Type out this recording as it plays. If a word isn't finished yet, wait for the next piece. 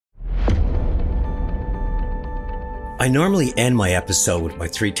I normally end my episode with my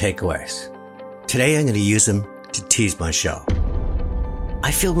 3 takeaways. Today I'm going to use them to tease my show.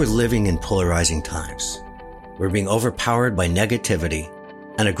 I feel we're living in polarizing times. We're being overpowered by negativity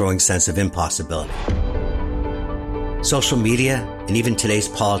and a growing sense of impossibility. Social media and even today's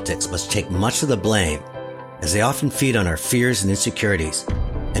politics must take much of the blame, as they often feed on our fears and insecurities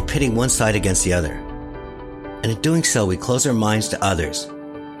and pitting one side against the other. And in doing so, we close our minds to others.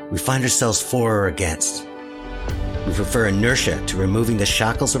 We find ourselves for or against. We prefer inertia to removing the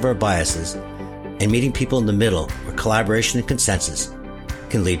shackles of our biases and meeting people in the middle where collaboration and consensus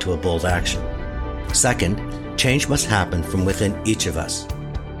can lead to a bold action. Second, change must happen from within each of us.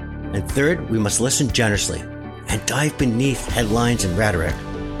 And third, we must listen generously and dive beneath headlines and rhetoric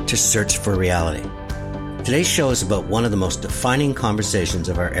to search for reality. Today's show is about one of the most defining conversations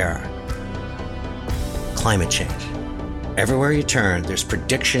of our era: climate change. Everywhere you turn, there's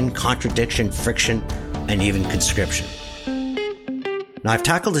prediction, contradiction, friction, and even conscription. Now, I've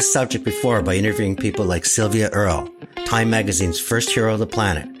tackled this subject before by interviewing people like Sylvia Earle, Time Magazine's first hero of the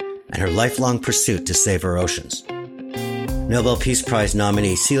planet, and her lifelong pursuit to save our oceans. Nobel Peace Prize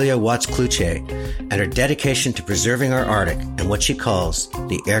nominee Celia Watts-Cloutier and her dedication to preserving our Arctic and what she calls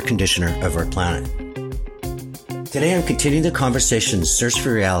the air conditioner of our planet. Today I'm continuing the conversation Search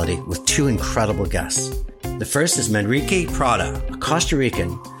for Reality with 2 incredible guests. The first is Manrique Prada, a Costa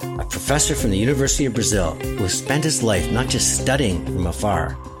Rican, a professor from the University of Brazil who has spent his life not just studying from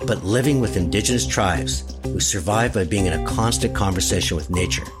afar, but living with indigenous tribes who survive by being in a constant conversation with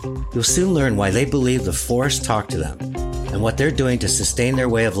nature. You'll soon learn why they believe the forest talk to them and what they're doing to sustain their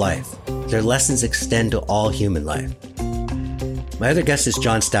way of life. Their lessons extend to all human life. My other guest is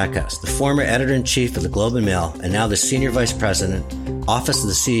John Stackhouse, the former editor-in-chief of the Globe and Mail and now the senior vice president, Office of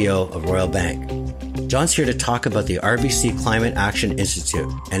the CEO of Royal Bank. John's here to talk about the RBC Climate Action Institute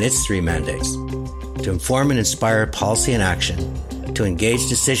and its 3 mandates: to inform and inspire policy and action, to engage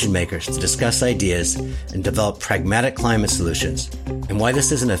decision makers to discuss ideas and develop pragmatic climate solutions, and why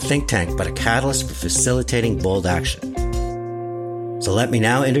this isn't a think tank but a catalyst for facilitating bold action. So let me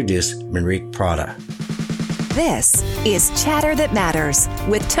now introduce Manrique Prada. This is Chatter That Matters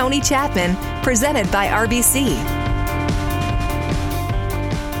with Tony Chapman, presented by RBC.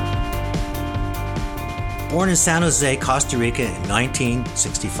 Born in San Jose, Costa Rica in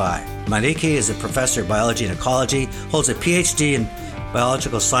 1965, Manrique is a professor of biology and ecology, holds a PhD in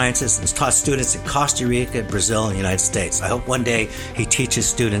biological sciences, and has taught students in Costa Rica, Brazil, and the United States. I hope one day he teaches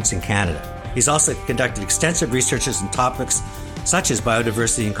students in Canada. He's also conducted extensive researches on topics such as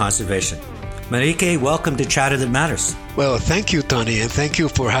biodiversity and conservation. Manrique, welcome to Chatter That Matters. Well, thank you, Tony, and thank you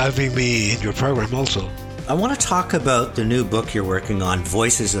for having me in your program also. I want to talk about the new book you're working on,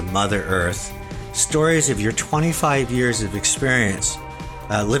 Voices of Mother Earth, stories of your 25 years of experience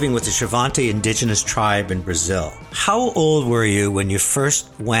living with the Xavante indigenous tribe in Brazil. How old were you when you first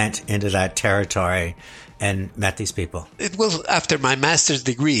went into that territory and met these people? It was after my master's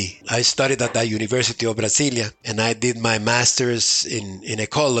degree. I studied at the University of Brasilia, and I did my master's in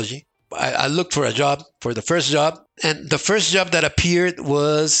ecology. I looked for a job, for the first job, and the first job that appeared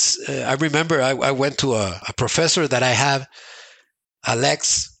was, I remember I went to a professor that I have,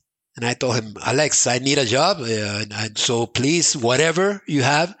 Alex, and I told him, Alex, I need a job, and so please, whatever you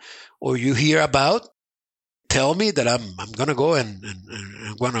have or you hear about, tell me that I'm going to go and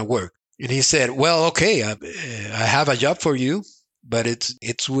I'm going to work. And he said, well, okay, I have a job for you, but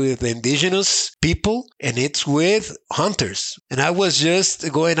it's with indigenous people and it's with hunters. And I was just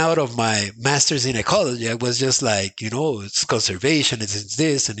going out of my master's in ecology. I was just like, it's conservation, it's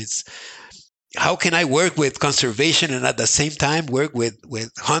this, and it's how can I work with conservation and at the same time work with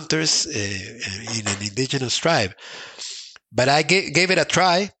hunters in an indigenous tribe? But I gave it a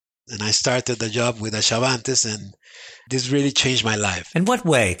try, and I started the job with the Xavantes, and this really changed my life. In what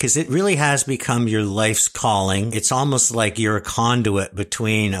way? Because it really has become your life's calling. It's almost like you're a conduit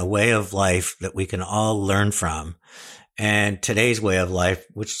between a way of life that we can all learn from and today's way of life,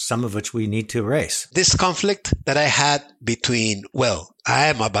 some of which we need to erase. This conflict that I had between, I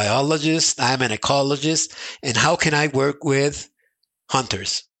am a biologist, I'm an ecologist, and how can I work with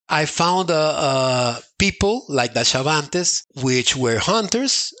hunters? I found people like the Xavantes, which were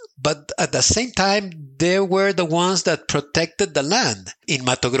hunters, but at the same time, they were the ones that protected the land in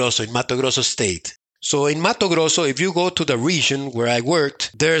Mato Grosso state. So in Mato Grosso, if you go to the region where I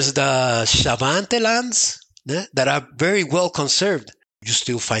worked, there's the Xavante lands that are very well conserved. You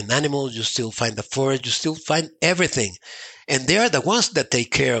still find animals, you still find the forest, you still find everything. And they are the ones that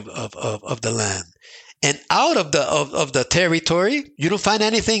take care of the land. And out of the territory, you don't find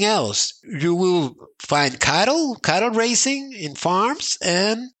anything else. You will find cattle raising in farms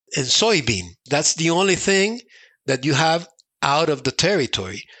and soybean. That's the only thing that you have out of the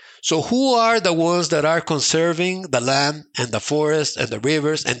territory. So who are the ones that are conserving the land and the forest and the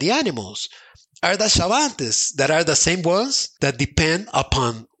rivers and the animals? Are the Chavantes, that are the same ones that depend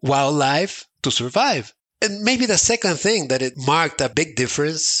upon wildlife to survive. And maybe the second thing that it marked a big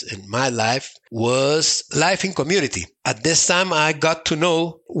difference in my life was life in community. At this time, I got to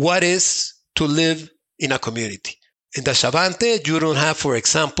know what is to live in a community. In the Chavante, you don't have, for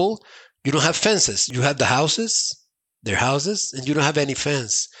example, you don't have fences. You have the houses, their houses, and you don't have any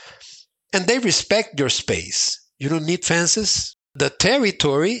fence. And they respect your space. You don't need fences. The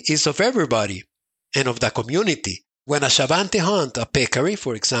territory is of everybody and of the community. When a Chavante hunt a peccary,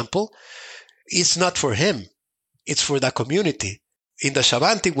 for example, it's not for him. It's for the community. In the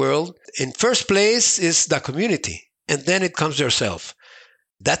Chavante world, in first place is the community, and then it comes yourself.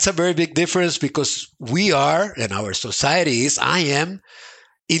 That's a very big difference because we are, and our society is, I am,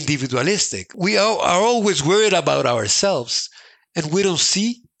 individualistic. We are always worried about ourselves, and we don't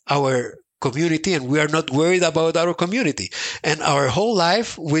see our community, and we are not worried about our community. And our whole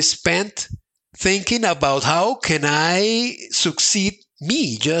life we spent thinking about how can I succeed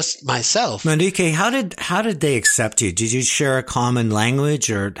me, just myself. Manrique, how did they accept you? Did you share a common language,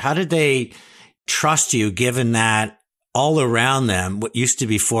 or how did they trust you given that all around them, what used to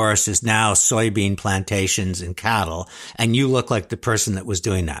be forest is now soybean plantations and cattle, and you look like the person that was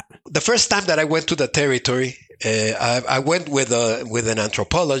doing that? The first time that I went to the territory, I went with an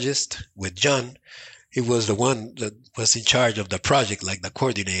anthropologist, with John. He was the one that was in charge of the project, like the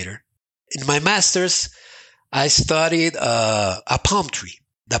coordinator. In my master's, I studied a palm tree,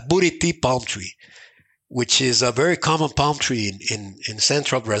 the Buriti palm tree, which is a very common palm tree in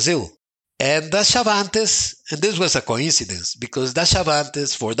central Brazil. And the Chavantes, and this was a coincidence, because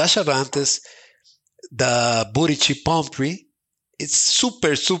for the Chavantes, the Buriti palm tree, it's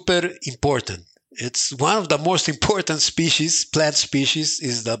super, super important. It's one of the most important plant species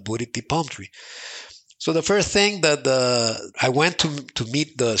is the Buriti palm tree. So the first thing that I went to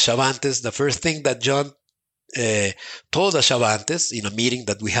meet the Chavantes, the first thing that John told the Chavantes in a meeting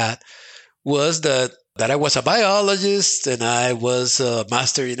that we had was that I was a biologist and I was a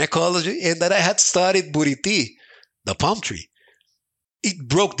master in ecology and that I had studied Buriti, the palm tree. It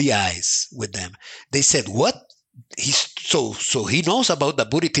broke the ice with them. They said, "What? So he knows about the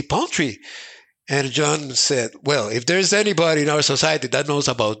Buriti palm tree?" And John said, "Well, if there's anybody in our society that knows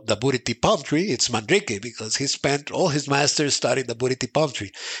about the Buriti palm tree, it's Manrique, because he spent all his masters studying the Buriti palm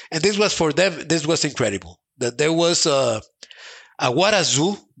tree." And this was for them, this was incredible. That there was a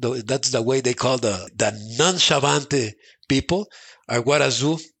Guarazu, that's the way they call the non-Chavante people, a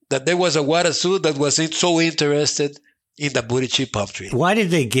Guarazu, that there was a Guarazu that was so interested in the Buriti palm tree. Why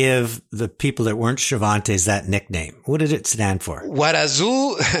did they give the people that weren't Chavantes that nickname? What did it stand for?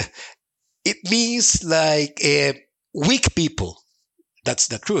 Guarazu, it means like weak people. That's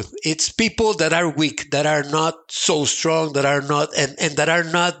the truth. It's people that are weak, that are not so strong, that are not, and that are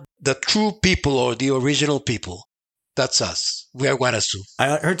not the true people or the original people. That's us. We are Guarazu.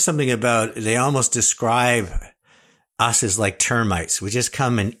 I heard something about, they almost describe us as like termites. We just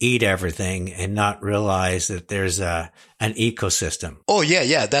come and eat everything and not realize that there's an ecosystem. Oh,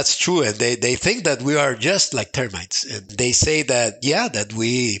 yeah, that's true. And they think that we are just like termites. And they say that, that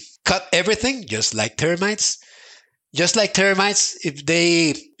we cut everything just like termites. Just like termites, if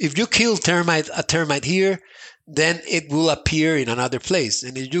you kill a termite here, then it will appear in another place.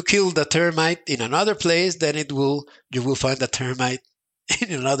 And if you kill the termite in another place, then you will find the termite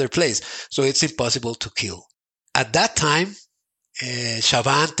in another place. So it's impossible to kill. At that time,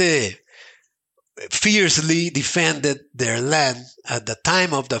 Chavante fiercely defended their land. At the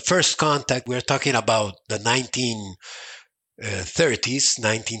time of the first contact, we're talking about the 1930s,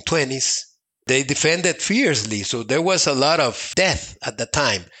 1920s. They defended fiercely. So there was a lot of death at the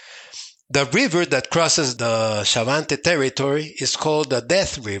time. The river that crosses the Chavante territory is called the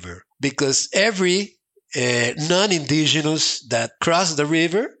Death River because every non-indigenous that crossed the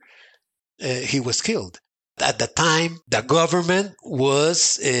river, he was killed. At the time, the government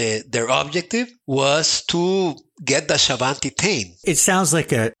was, their objective was to get the Chavante tamed. It sounds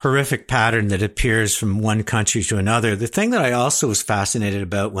like a horrific pattern that appears from one country to another. The thing that I also was fascinated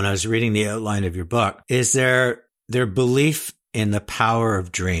about when I was reading the outline of your book is their belief in the power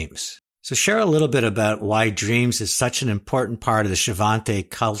of dreams. So share a little bit about why dreams is such an important part of the Chavante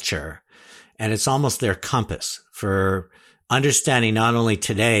culture. And it's almost their compass for understanding not only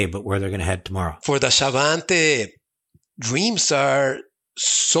today, but where they're going to head tomorrow. For the Chavante, dreams are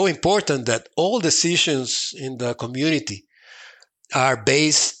so important that all decisions in the community are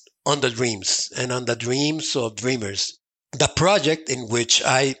based on the dreams and on the dreams of dreamers. The project in which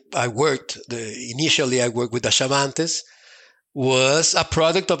I worked, initially I worked with the Chavantes, was a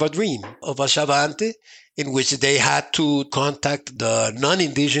product of a dream of a Chavante in which they had to contact the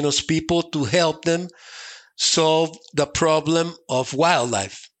non-indigenous people to help them solve the problem of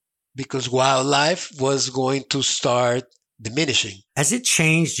wildlife, because wildlife was going to start diminishing. Has it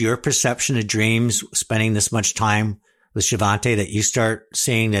changed your perception of dreams spending this much time with Chavante, that you start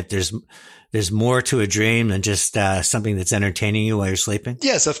seeing that there's more to a dream than just something that's entertaining you while you're sleeping?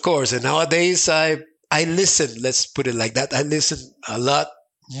 Yes, of course. And nowadays I listen, let's put it like that. I listen a lot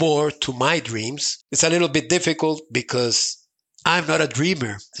more to my dreams. It's a little bit difficult because I'm not a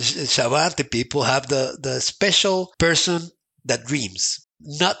dreamer. The Chavante people have the special person that dreams.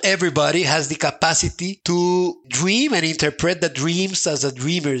 Not everybody has the capacity to dream and interpret the dreams as a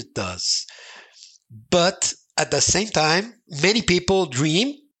dreamer does. But at the same time, many people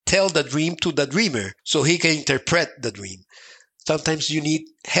dream, tell the dream to the dreamer so he can interpret the dream. Sometimes you need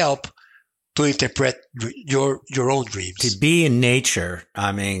help to interpret your own dreams. To be in nature,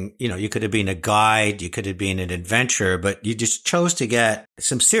 I mean, you could have been a guide, you could have been an adventurer, but you just chose to get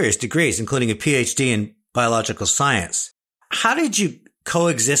some serious degrees, including a PhD in biological science. How did you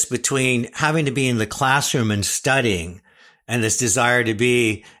coexist between having to be in the classroom and studying and this desire to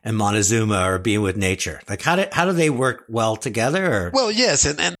be in Montezuma or be with nature? Like, how do they work well together? Or? Well, yes.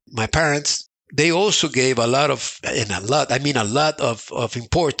 And my parents, they also gave a lot of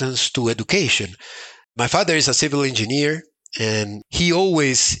importance to education. My father is a civil engineer, and he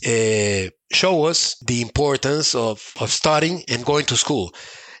always show us the importance of studying and going to school.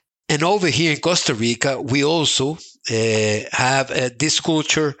 And over here in Costa Rica, we also have this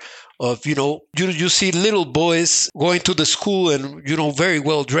culture of, you see little boys going to the school and, very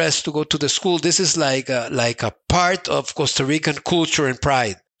well dressed to go to the school. This is like a part of Costa Rican culture and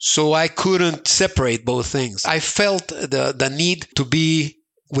pride. So I couldn't separate both things. I felt the need to be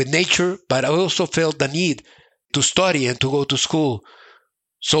with nature, but I also felt the need to study and to go to school.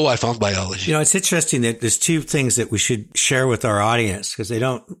 So I found biology. It's interesting that there's two things that we should share with our audience because they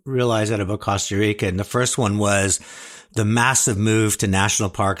don't realize that about Costa Rica. And the first one was the massive move to national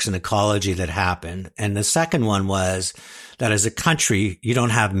parks and ecology that happened. And the second one was that as a country, you don't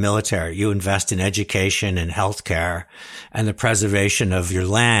have military. You invest in education and healthcare and the preservation of your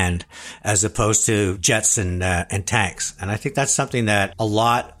land as opposed to jets and tanks. And I think that's something that a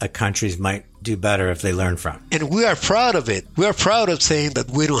lot of countries might do better if they learn from. And we are proud of it. We are proud of saying that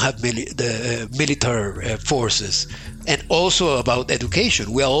we don't have the military forces. And also about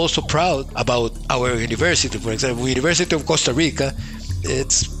education. We are also proud about our university. For example, University of Costa Rica,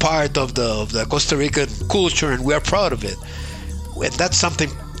 it's part of the Costa Rican culture, and we are proud of it. And that's something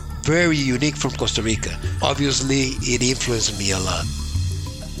very unique from Costa Rica. Obviously, it influenced me a lot.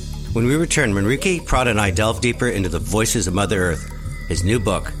 When we return, Manrique, Prada, and I delve deeper into the voices of Mother Earth, his new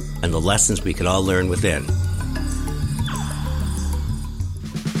book, and the lessons we can all learn within.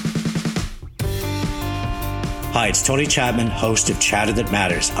 Hi, it's Tony Chapman, host of Chatter That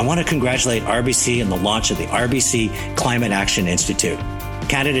Matters. I want to congratulate RBC on the launch of the RBC Climate Action Institute.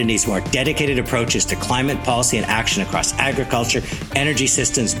 Canada needs more dedicated approaches to climate policy and action across agriculture, energy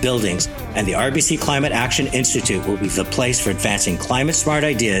systems, buildings, and the RBC Climate Action Institute will be the place for advancing climate-smart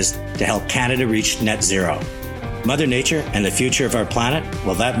ideas to help Canada reach net zero. Mother Nature and the future of our planet,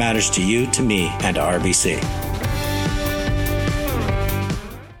 well, that matters to you, to me, and to RBC.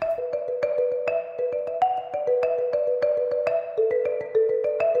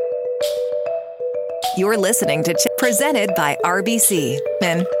 You're listening to presented by RBC.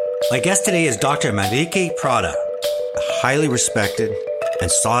 My guest today is Dr. Manrique Prada, a highly respected and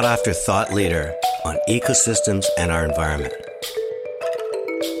sought-after thought leader on ecosystems and our environment.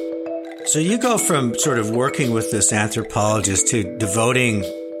 So you go from sort of working with this anthropologist to devoting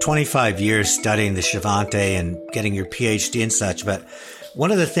 25 years studying the Chavante and getting your PhD and such. But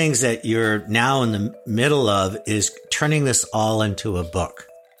one of the things that you're now in the middle of is turning this all into a book.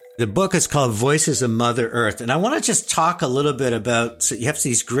 The book is called Voices of Mother Earth. And I want to just talk a little bit about, so you have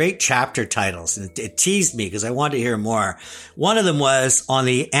these great chapter titles, and it teased me because I wanted to hear more. One of them was On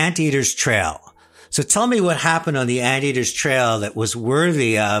the Anteater's Trail. So tell me what happened on the Anteater's Trail that was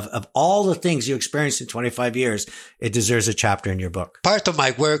worthy of all the things you experienced in 25 years. It deserves a chapter in your book. Part of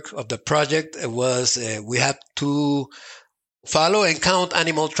my work of the project was we had to follow and count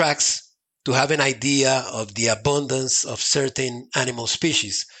animal tracks to have an idea of the abundance of certain animal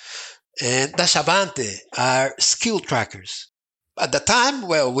species. And the Chavante are skill trackers. At the time,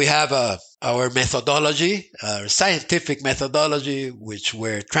 well, we have our methodology, our scientific methodology, which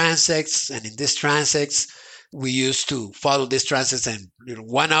were transects. And in these transects, We used to follow these transects and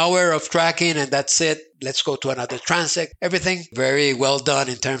 1 hour of tracking and that's it. Let's go to another transect. Everything very well done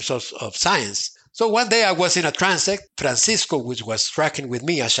in terms of science. So one day I was in a transect. Francisco, which was tracking with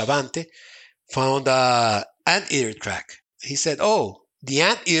me, a Chavante, found an anteater track. He said, oh, the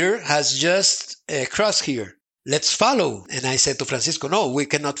anteater has just crossed here. Let's follow. And I said to Francisco, no, we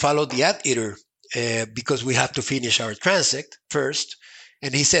cannot follow the anteater because we have to finish our transect first.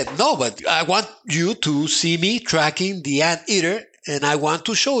 And he said, no, but I want you to see me tracking the anteater and I want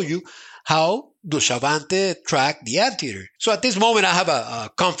to show you how the Chavante track the anteater. So at this moment, I have a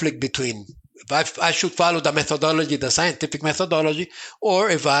conflict between if I should follow the methodology, the scientific methodology, or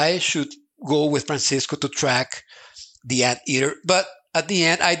if I should go with Francisco to track the anteater. But at the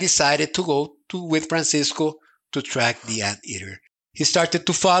end, I decided to go with Francisco to track the anteater. He started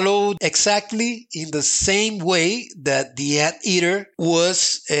to follow exactly in the same way that the anteater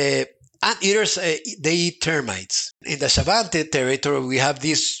was. Anteaters, they eat termites. In the Chavante territory, we have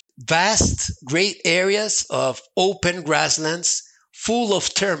these vast, great areas of open grasslands full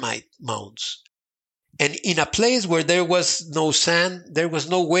of termite mounds. And in a place where there was no sand, there was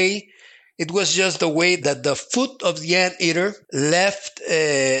no way. It was just the way that the foot of the anteater left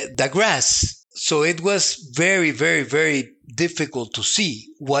the grass. So it was very, very, very difficult to see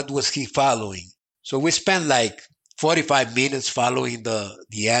what was he following. So we spent like 45 minutes following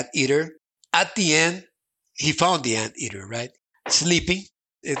the anteater. At the end, he found the anteater, right? Sleeping.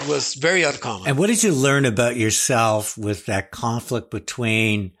 It was very uncommon. And what did you learn about yourself with that conflict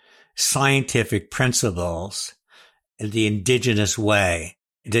between scientific principles and the indigenous way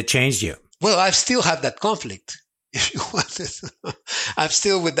that changed you? Well, I still have that conflict. If you want it. I'm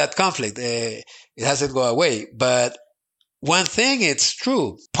still with that conflict. It hasn't gone away. But one thing, it's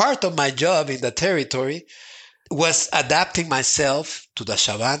true. Part of my job in the territory was adapting myself to the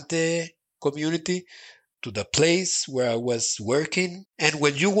Chavante community, to the place where I was working. And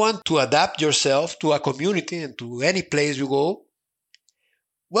when you want to adapt yourself to a community and to any place you go,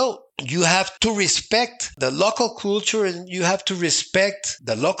 well, you have to respect the local culture and you have to respect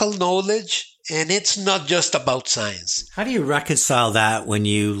the local knowledge. And it's not just about science. How do you reconcile that when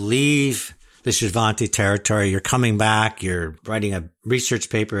you leave the Chavante territory? You're coming back, you're writing a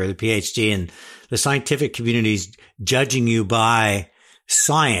research paper or a PhD, and the scientific community is judging you by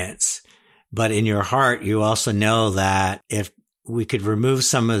science. But in your heart, you also know that if we could remove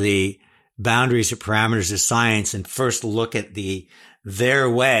some of the boundaries or parameters of science and first look at their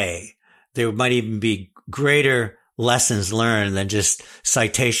way, there might even be greater lessons learned than just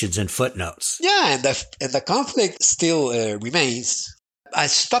citations and footnotes. Yeah, and the conflict still remains. I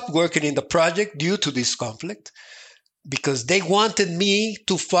stopped working in the project due to this conflict because they wanted me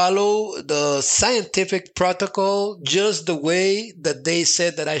to follow the scientific protocol just the way that they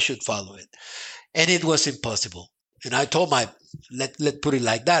said that I should follow it. And it was impossible. And I told let's put it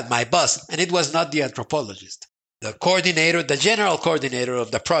like that, my boss, and it was not the anthropologist. The coordinator, the general coordinator of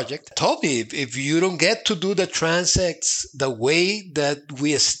the project told me, if you don't get to do the transects the way that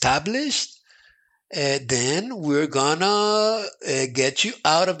we established, then we're gonna get you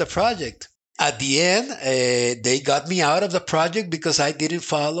out of the project. At the end, they got me out of the project because I didn't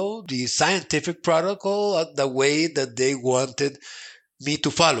follow the scientific protocol the way that they wanted me to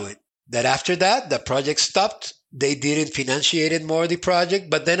follow it. That after that, the project stopped. They didn't financiate more the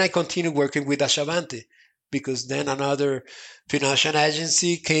project, but then I continued working with Chavante. Because then another financial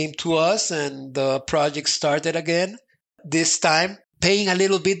agency came to us and the project started again, this time paying a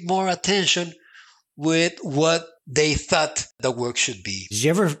little bit more attention with what they thought the work should be. Did you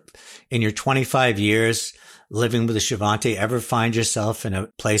ever, in your 25 years living with the Chavante, ever find yourself in a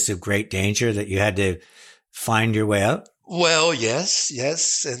place of great danger that you had to find your way out? Well,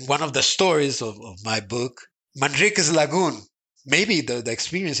 yes. And one of the stories of my book, Manrique's Lagoon, maybe the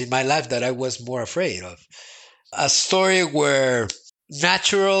experience in my life that I was more afraid of. A story where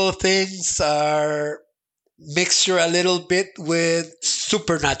natural things are mixture a little bit with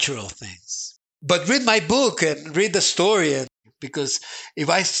supernatural things. But read my book and read the story, because if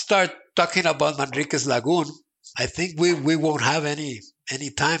I start talking about Manrique's Lagoon, I think we won't have any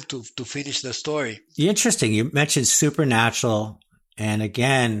time to finish the story. Interesting. You mentioned supernatural. And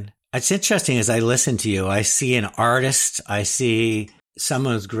again, it's interesting as I listen to you, I see an artist, I see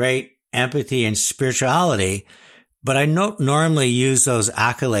someone with great empathy and spirituality, but I don't normally use those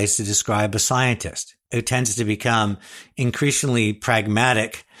accolades to describe a scientist who tends to become increasingly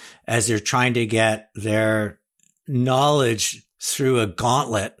pragmatic as they're trying to get their knowledge through a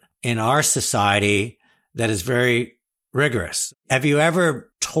gauntlet in our society that is very rigorous. Have you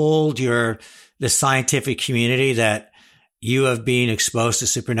ever told the scientific community that you have been exposed to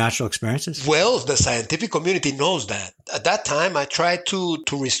supernatural experiences? Well, the scientific community knows that. At that time, I tried to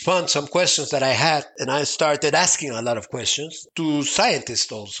respond some questions that I had, and I started asking a lot of questions to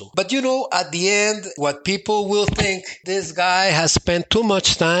scientists also. But at the end, what people will think, this guy has spent too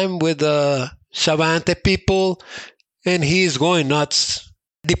much time with the Shavante people, and he's going nuts.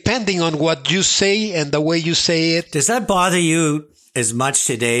 Depending on what you say and the way you say it. Does that bother you as much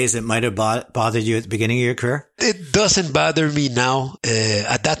today as it might have bothered you at the beginning of your career? It doesn't bother me now.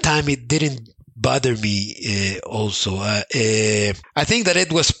 At that time, it didn't bother me also. I think that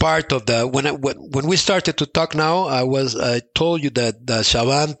it was part of the, when we started to talk now, I told you that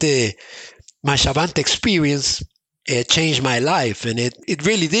my Shavante experience changed my life, and it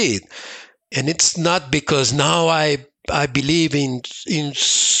really did. And it's not because now I believe in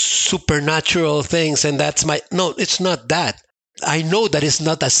supernatural things, and no, it's not that. I know that it's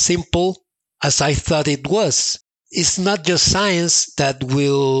not as simple as I thought it was. It's not just science that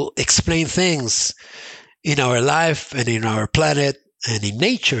will explain things in our life and in our planet and in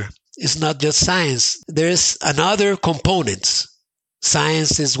nature. It's not just science. There's another components.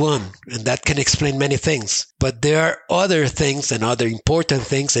 Science is one, and that can explain many things. But there are other things and other important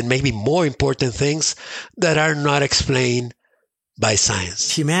things, and maybe more important things, that are not explained by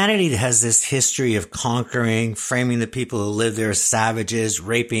science. Humanity has this history of conquering, framing the people who live there as savages,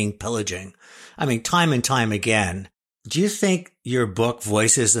 raping, pillaging. I mean, time and time again. Do you think your book,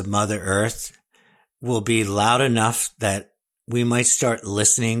 Voices of Mother Earth, will be loud enough that we might start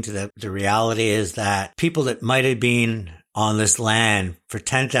listening to the reality is that people that might have been on this land for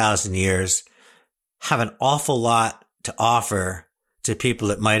 10,000 years have an awful lot to offer to people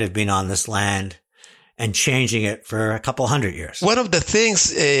that might have been on this land and changing it for a couple hundred years? One of the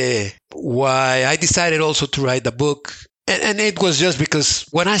things why I decided also to write the book, and it was just because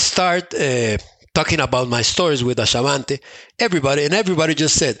when I start talking about my stories with Ashavante, everybody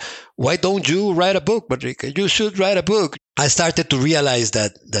just said, why don't you write a book, Manrique? You should write a book. I started to realize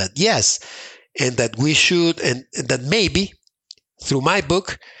that yes, and that we should, and that maybe through my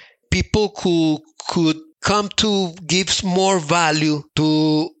book, people could come to give more value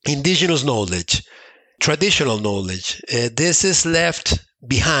to indigenous knowledge, traditional knowledge. This is left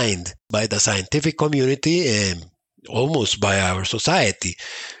behind by the scientific community and almost by our society.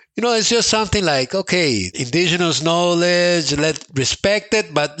 It's just something like, okay, indigenous knowledge, let's respect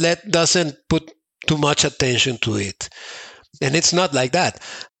it, but doesn't put too much attention to it. And it's not like that.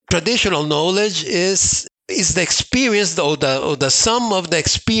 Traditional knowledge is the experience or the sum of the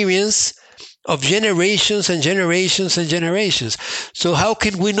experience of generations and generations and generations. So how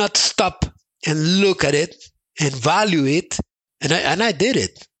can we not stop and look at it and value it? And I did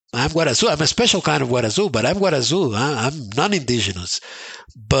it. I'm Guarazu. I'm a special kind of Guarazu, but I'm Guarazu. I'm non-indigenous.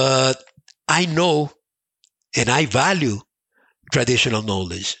 But I know and I value traditional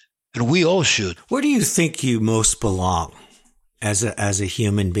knowledge, and we all should. Where do you think you most belong as a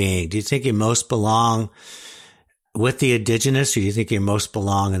human being? Do you think you most belong with the indigenous, or do you think you most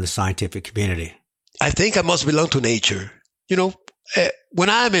belong in the scientific community? I think I must belong to nature. When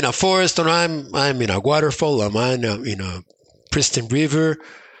I'm in a forest or I'm in a waterfall, I'm in a pristine river,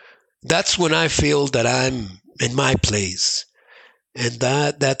 that's when I feel that I'm in my place. And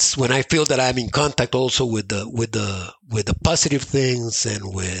that's when I feel that I'm in contact also with the positive things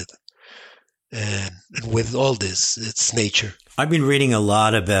and with all this. It's nature. I've been reading a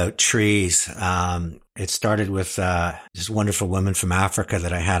lot about trees. It started with this wonderful woman from Africa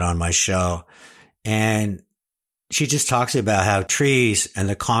that I had on my show. And she just talks about how trees and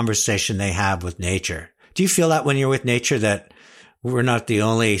the conversation they have with nature. Do you feel that when you're with nature, that we're not the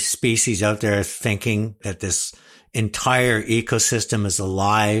only species out there thinking that this entire ecosystem is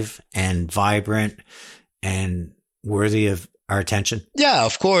alive and vibrant and worthy of our attention? Yeah,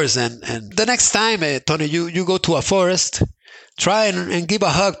 of course. And the next time, Tony, you go to a forest, try and give a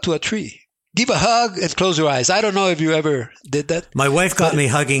hug to a tree. Give a hug and close your eyes. I don't know if you ever did that. My wife got me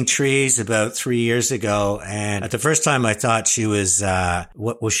hugging trees about 3 years ago. And at the first time I thought she was,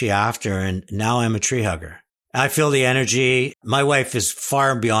 what was she after? And now I'm a tree hugger. I feel the energy. My wife is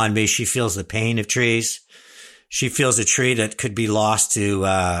far beyond me. She feels the pain of trees. She feels a tree that could be lost to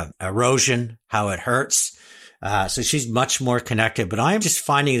erosion, how it hurts. So she's much more connected. But I'm just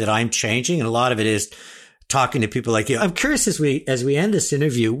finding that I'm changing. And a lot of it is talking to people like you. I'm curious, as we end this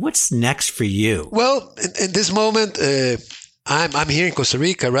interview, what's next for you? Well, in this moment, I'm here in Costa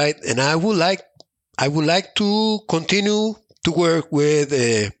Rica, right? And I would like to continue to work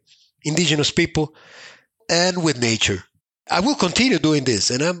with indigenous people and with nature. I will continue doing this,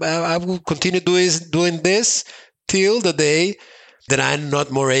 and I will continue doing this till the day that I'm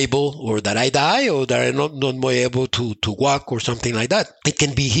not more able, or that I die, or that I'm not more able to walk or something like that. It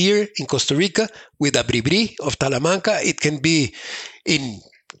can be here in Costa Rica with a bribri of Talamanca. It can be in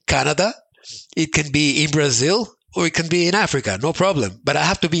Canada. It can be in Brazil, or it can be in Africa, no problem. But I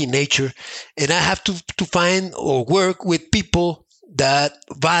have to be in nature, and I have to find or work with people that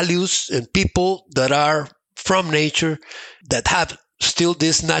values and people that are from nature, that have still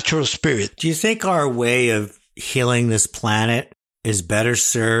this natural spirit. Do you think our way of healing this planet is better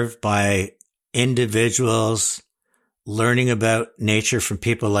served by individuals learning about nature from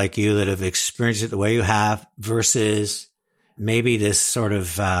people like you that have experienced it the way you have, versus maybe this sort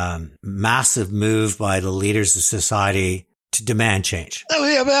of massive move by the leaders of society to demand change? Oh,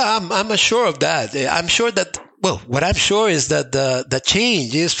 yeah, well, I'm sure of that. I'm sure that, well, what I'm sure is that the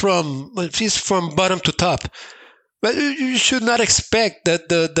change is from bottom to top. But you should not expect that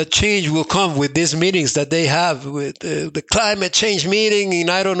the change will come with these meetings that they have, with the climate change meeting in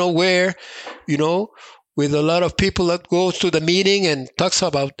I don't know where, with a lot of people that goes to the meeting and talks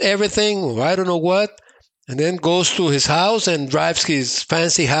about everything, or I don't know what, and then goes to his house and drives his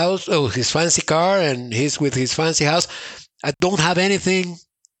fancy his fancy car, and he's with his fancy house. I don't have anything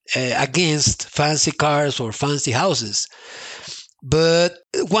against fancy cars or fancy houses. But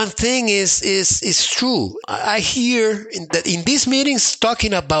one thing is true. I hear that in these meetings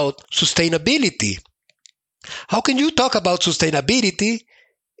talking about sustainability. How can you talk about sustainability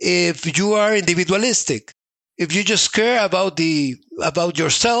if you are individualistic? If you just care about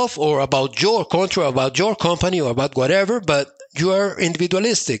yourself, or about your country, or about your company, or about whatever, but you are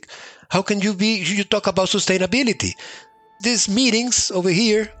individualistic, how can you talk about sustainability? These meetings over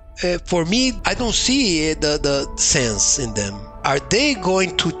here, for me, I don't see the sense in them. Are they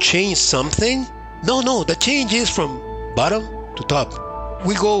going to change something? No, the change is from bottom to top.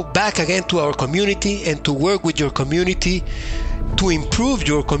 We go back again to our community and to work with your community, to improve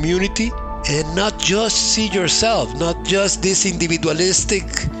your community, and not just see yourself, not just this individualistic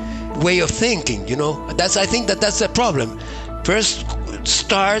way of thinking, I think that's the problem. First,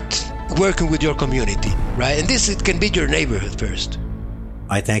 start working with your community, right? And it can be your neighborhood first.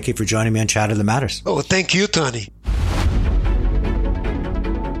 I thank you for joining me on Chatter That Matters. Oh, thank you, Tony.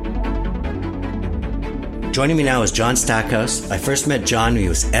 Joining me now is John Stackhouse. I first met John when he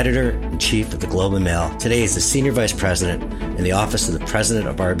was editor-in-chief of the Globe and Mail. Today he's the senior vice president in the office of the president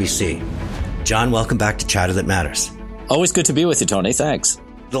of RBC. John, welcome back to Chatter That Matters. Always good to be with you, Tony. Thanks.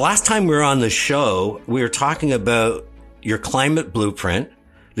 The last time we were on the show, we were talking about your climate blueprint,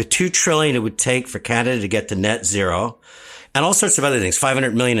 the $2 trillion it would take for Canada to get to net zero, and all sorts of other things,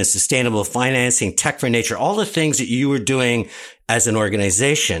 $500 million in sustainable financing, tech for nature, all the things that you were doing as an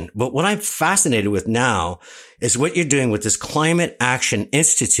organization. But what I'm fascinated with now is what you're doing with this Climate Action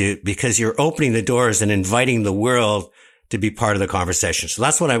Institute, because you're opening the doors and inviting the world to be part of the conversation. So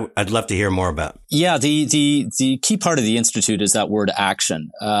that's what I'd love to hear more about. Yeah, the key part of the Institute is that word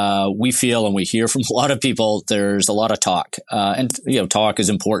action. We feel, and we hear from a lot of people, there's a lot of talk. And talk is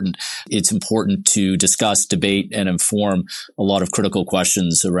important. It's important to discuss, debate, and inform a lot of critical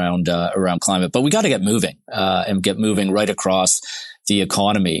questions around climate. But we got to get moving, and get moving right across the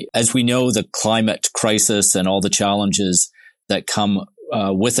economy. As we know, the climate crisis and all the challenges that come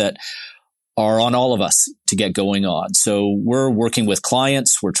with it are on all of us to get going on. So we're working with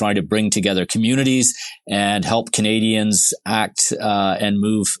clients. We're trying to bring together communities and help Canadians act and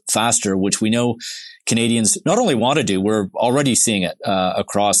move faster, which we know Canadians not only want to do, we're already seeing it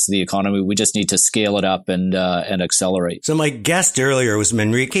across the economy. We just need to scale it up and accelerate. So my guest earlier was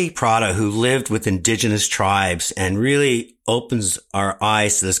Manrique Prada, who lived with Indigenous tribes and really opens our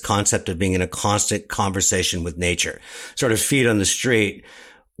eyes to this concept of being in a constant conversation with nature, sort of feet on the street.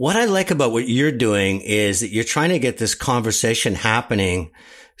 What I like about what you're doing is that you're trying to get this conversation happening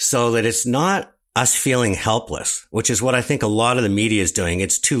so that it's not us feeling helpless, which is what I think a lot of the media is doing.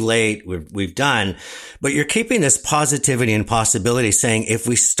 It's too late. We've done, but you're keeping this positivity and possibility, saying if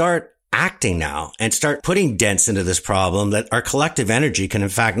we start acting now and start putting dents into this problem, that our collective energy can in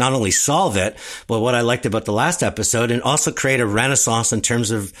fact not only solve it, but what I liked about the last episode, and also create a renaissance in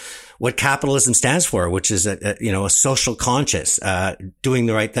terms of what capitalism stands for, which is a social conscious, doing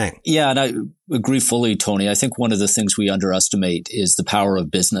the right thing. Yeah, and I agree fully, Tony. I think one of the things we underestimate is the power of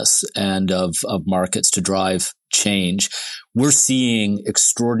business and of markets to drive change. We're seeing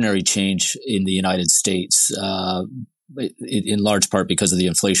extraordinary change in the United States. in large part because of the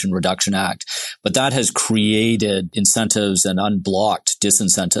Inflation Reduction Act. But that has created incentives and unblocked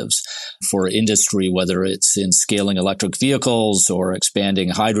disincentives for industry, whether it's in scaling electric vehicles or expanding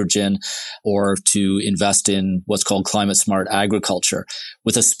hydrogen, or to invest in what's called climate smart agriculture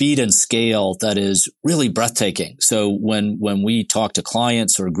with a speed and scale that is really breathtaking. So when we talk to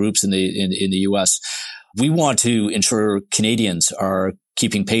clients or groups in the US, we want to ensure Canadians are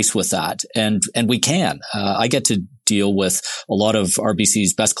keeping pace with that. And we can. I get to deal with a lot of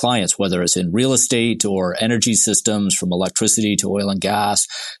RBC's best clients, whether it's in real estate or energy systems, from electricity to oil and gas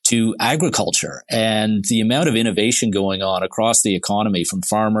to agriculture. And the amount of innovation going on across the economy, from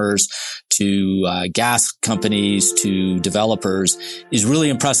farmers to gas companies to developers, is really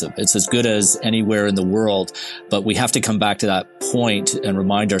impressive. It's as good as anywhere in the world, but we have to come back to that point and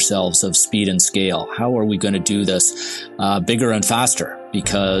remind ourselves of speed and scale. How are we going to do this bigger and faster?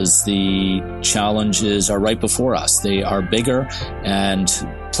 Because the challenges are right before us. They are bigger, and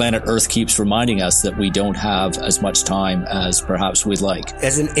planet Earth keeps reminding us that we don't have as much time as perhaps we'd like.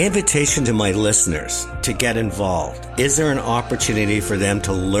 As an invitation to my listeners to get involved, is there an opportunity for them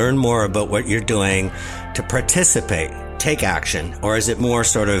to learn more about what you're doing, to participate, take action, or is it more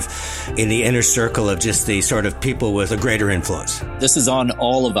sort of in the inner circle of just the sort of people with a greater influence? This is on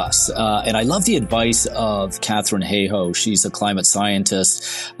all of us. And I love the advice of Catherine Hayhoe. She's a climate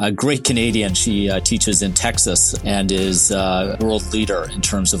scientist, a great Canadian. She teaches in Texas and is a world leader in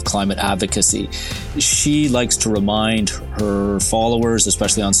terms of climate advocacy. She likes to remind her followers,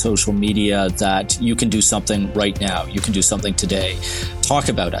 especially on social media, that you can do something right now. You can do something today. Talk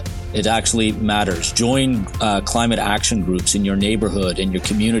about it. It actually matters. Join climate action groups in your neighborhood, in your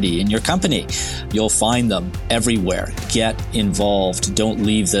community, in your company. You'll find them everywhere. Get involved. Don't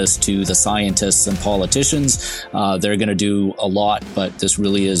leave this to the scientists and politicians. They're going to do a lot, but this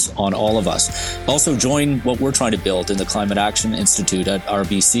really is on all of us. Also, join what we're trying to build in the Climate Action Institute at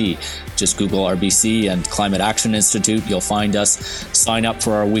RBC. Just Google RBC and Climate Action Institute. You'll find us. Sign up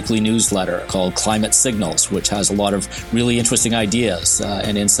for our weekly newsletter called Climate Signals, which has a lot of really interesting ideas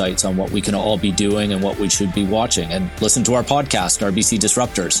and insights on what we can all be doing and what we should be watching. And listen to our podcast, RBC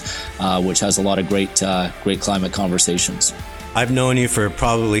Disruptors, which has a lot of great climate conversations. I've known you for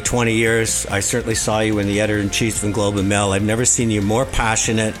probably 20 years. I certainly saw you in the editor-in-chief of Globe and Mail. I've never seen you more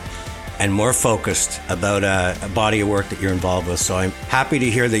passionate and more focused about a body of work that you're involved with. So I'm happy to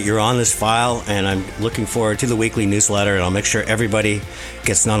hear that you're on this file, and I'm looking forward to the weekly newsletter, and I'll make sure everybody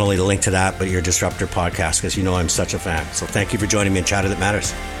gets not only the link to that, but your Disruptor podcast, because you know I'm such a fan. So thank you for joining me in Chatter That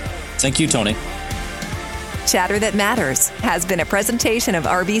Matters. Thank you, Tony. Chatter That Matters has been a presentation of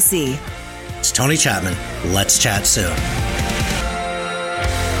RBC. It's Tony Chapman. Let's chat soon.